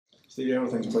Steve,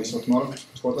 everything's in place for tomorrow,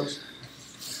 squad-wise?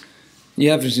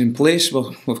 Yeah, everything's in place.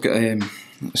 We've got a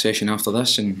session after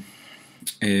this, and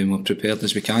we're prepared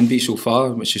as we can be so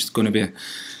far. It's just going to be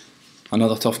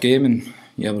another tough game, and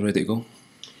yeah, we're ready to go.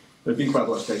 There's been quite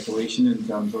a lot of speculation in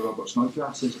terms of Robert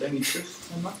Snodgrass. Is there any truth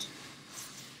in that?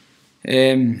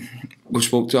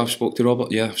 I've spoke to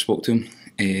Robert. Yeah, I've spoke to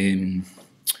him.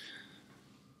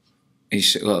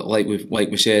 He's like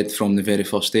we said from the very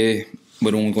first day.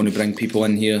 We're only going to bring people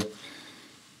in here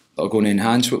that are going to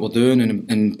enhance what we're doing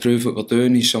and improve what we're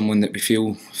doing. He's someone that we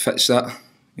feel fits that.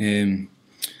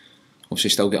 Obviously,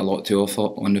 still got a lot to offer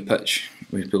on the pitch.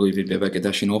 We believe he'd be a big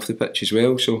addition off the pitch as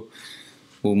well. So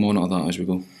we'll monitor that as we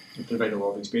go. He'd provide a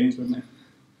lot of experience, wouldn't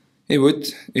he? He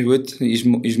would.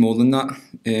 He's more than that.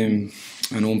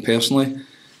 I know him personally.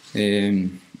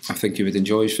 I think he would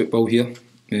enjoy his football here,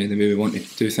 the way we want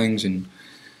to do things, and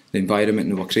the environment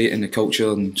that we're creating, the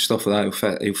culture and stuff like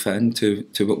that. He'll fit into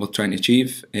what we're trying to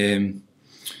achieve.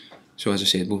 So as I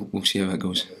said, we'll see how it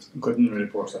goes. Including the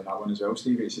reports on that one as well,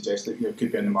 Steve, it suggests that you could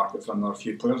be in the market for another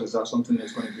few players. Is that something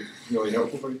that's going to be really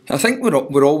helpful for you? I think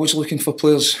we're always looking for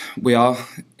players. We are.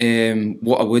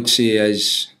 What I would say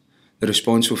is the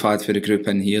response we've had for the group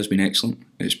in here has been excellent.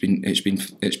 It's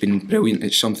been brilliant.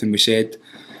 It's something we said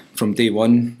from day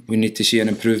one. We need to see an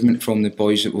improvement from the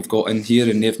boys that we've got in here,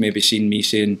 and they've maybe seen me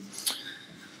saying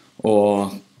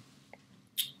or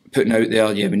putting out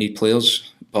there, yeah, we need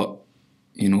players, but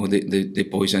you know, the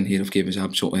boys in here have gave us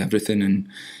absolutely everything, and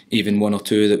even one or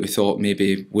two that we thought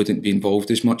maybe wouldn't be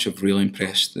involved as much have really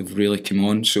impressed. They've really come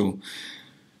on. So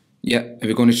yeah, are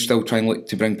we going to still try and look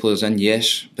to bring players in?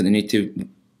 Yes, but they need to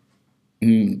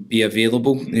be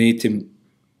available. They need to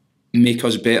make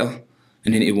us better,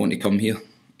 and they need to want to come here.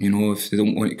 You know, if they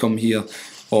don't want to come here,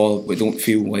 or we don't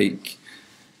feel like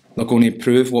they're going to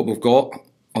improve what we've got,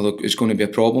 or it's going to be a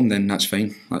problem, then that's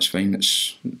fine. That's fine.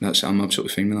 I'm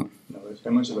absolutely fine with that. No,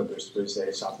 how much of a boost was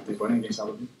Saturday's winning against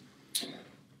Aberdeen?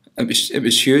 It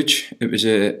was huge. It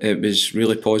was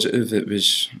really positive. It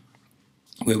was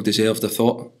well deserved, I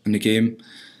thought, in the game.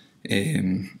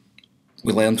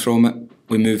 We learned from it.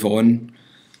 We move on.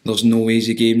 There's no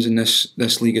easy games in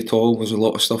this league at all. There's a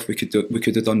lot of stuff we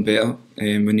could have done better.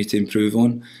 We need to improve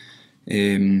on.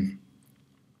 And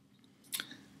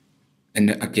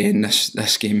again,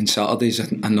 this game on Saturday is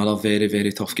another very,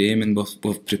 very tough game, and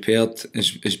we've prepared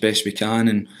as best we can,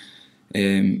 and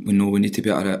we know we need to be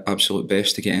at our absolute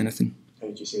best to get anything. How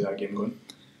did you see that game going?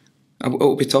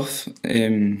 It'll be tough.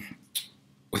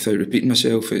 Without repeating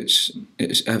myself, it's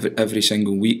every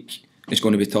single week. It's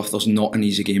going to be tough. There's not an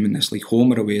easy game in this league.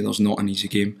 Home or away, there's not an easy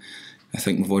game. I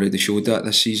think we've already showed that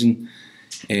this season.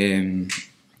 We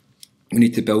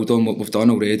need to build on what we've done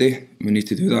already. We need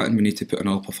to do that, and we need to put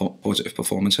another positive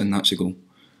performance in. That's the goal.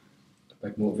 A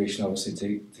big motivation, obviously,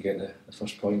 to get the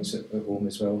first points at home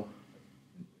as well,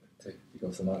 to go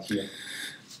off the mark here.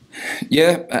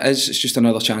 Yeah, it is. It's just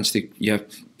another chance to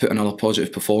put another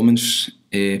positive performance,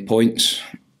 points.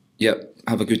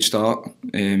 Have a good start.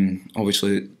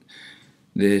 Obviously,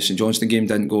 the St Johnstone game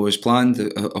didn't go as planned.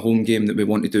 A home game that we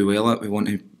want to do well at. We want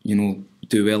to,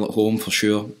 do well at home for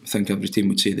sure. I think every team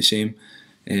would say the same.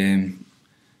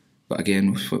 But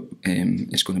again,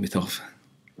 it's going to be tough.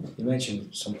 You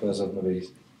mentioned some players have maybe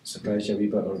surprised you a wee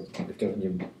bit, or they've given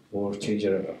you more, change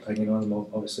your opinion on them.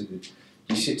 Obviously,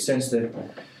 you sense the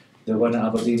win at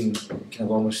Aberdeen kind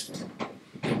of almost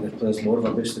gave the players more of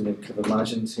a boost than they could have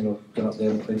imagined. Going up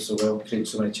there and playing so well, creating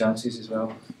so many chances as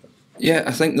well. Yeah,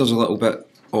 I think there's a little bit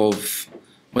of,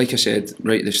 like I said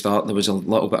right at the start, there was a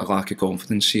little bit of lack of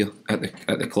confidence here at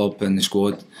the club and the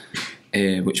squad,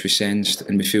 which we sensed,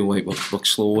 and we feel like we're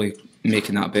slowly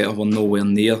making that better. We're nowhere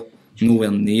near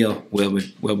where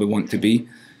we want to be,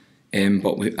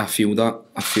 but I feel that.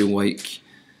 I feel like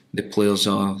the players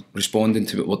are responding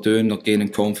to what we're doing. They're gaining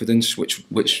confidence,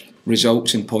 which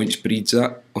results in points, breeds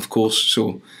that, of course.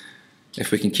 So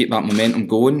if we can keep that momentum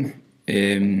going,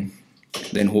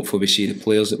 then hopefully we see the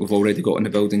players that we've already got in the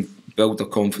building build their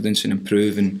confidence and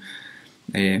improve, and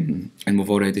we've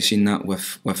already seen that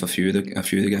with a few of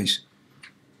the guys.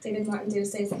 David Martindale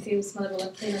says he feels Motherwell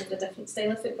are playing under a different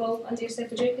style of football under yourself.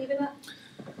 Would you agree with that?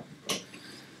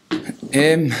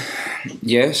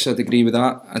 Yes, I'd agree with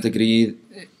that. I'd agree.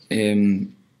 No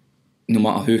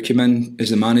matter who came in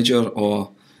as the manager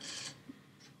or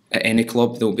at any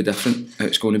club, they'll be different.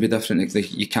 It's going to be different.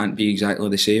 You can't be exactly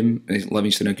the same.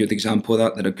 Livingston are a good example of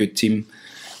that. They're a good team.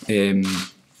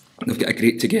 They've got a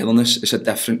great togetherness. It's a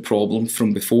different problem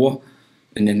from before,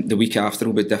 and then the week after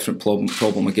will be a different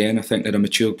problem again. I think they're a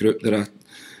mature group.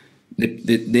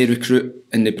 They recruit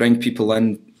and they bring people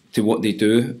in to what they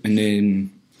do, and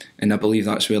I believe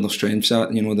that's where their strengths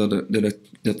at. They're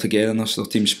a their togetherness, their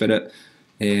team spirit.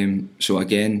 So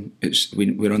again,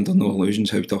 we're under no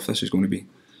illusions how tough this is going to be.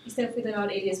 You still feel there are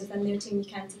areas within their team you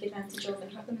can take advantage of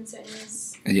and hurt them in certain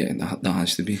ways? Yeah, that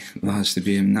has to be. That has to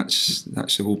be, and that's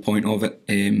the whole point of it.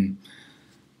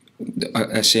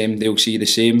 They'll see the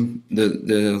same.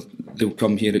 They'll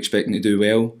come here expecting to do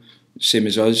well, same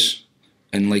as us.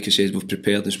 And like I said, we've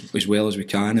prepared as well as we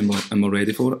can, and we're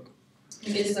ready for it.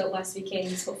 A good result last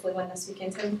weekend, hopefully win this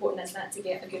weekend. How important is that to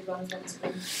get a good run from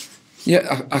spring?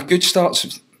 Yeah, a good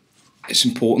start's it's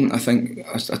important. I think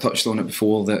I touched on it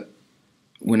before that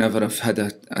whenever I've had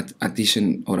a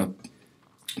decent or a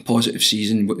positive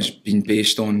season, which has been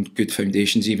based on good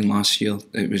foundations. Even last year,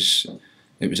 it was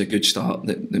a good start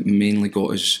that mainly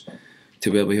got us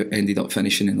to where we ended up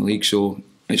finishing in the league. So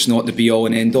it's not the be all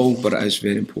and end all, but it is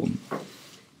very important.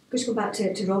 Just go back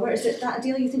to Robert. Is it that a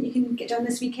deal you think you can get done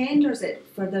this weekend, or is it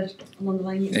further along the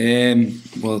line?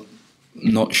 Well,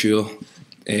 not sure.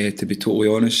 To be totally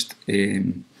honest,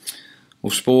 we've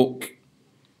spoke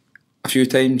a few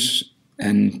times,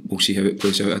 and we'll see how it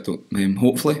plays out.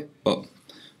 Hopefully, but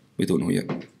we don't know yet.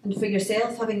 And for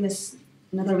yourself, having this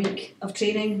another week of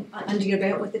training under your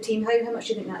belt with the team, how much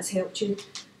do you think that's helped you?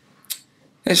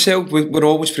 It's helped. We're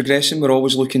always progressing. We're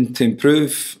always looking to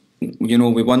improve. You know,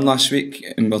 we won last week,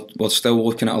 and we're still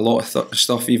looking at a lot of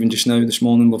stuff. Even just now, this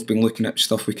morning, we've been looking at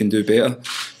stuff we can do better.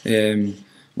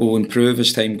 We'll improve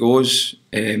as time goes.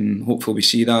 Hopefully, we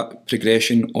see that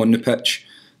progression on the pitch.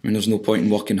 I mean, there's no point in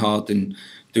working hard and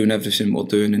doing everything we're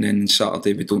doing, and then on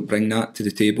Saturday we don't bring that to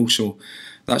the table. So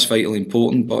that's vitally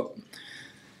important. But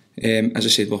as I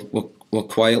said, we're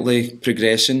quietly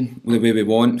progressing the way we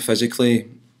want, physically,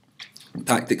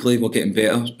 tactically. We're getting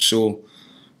better. So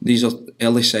these are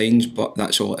early signs, but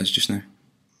that's all it is just now.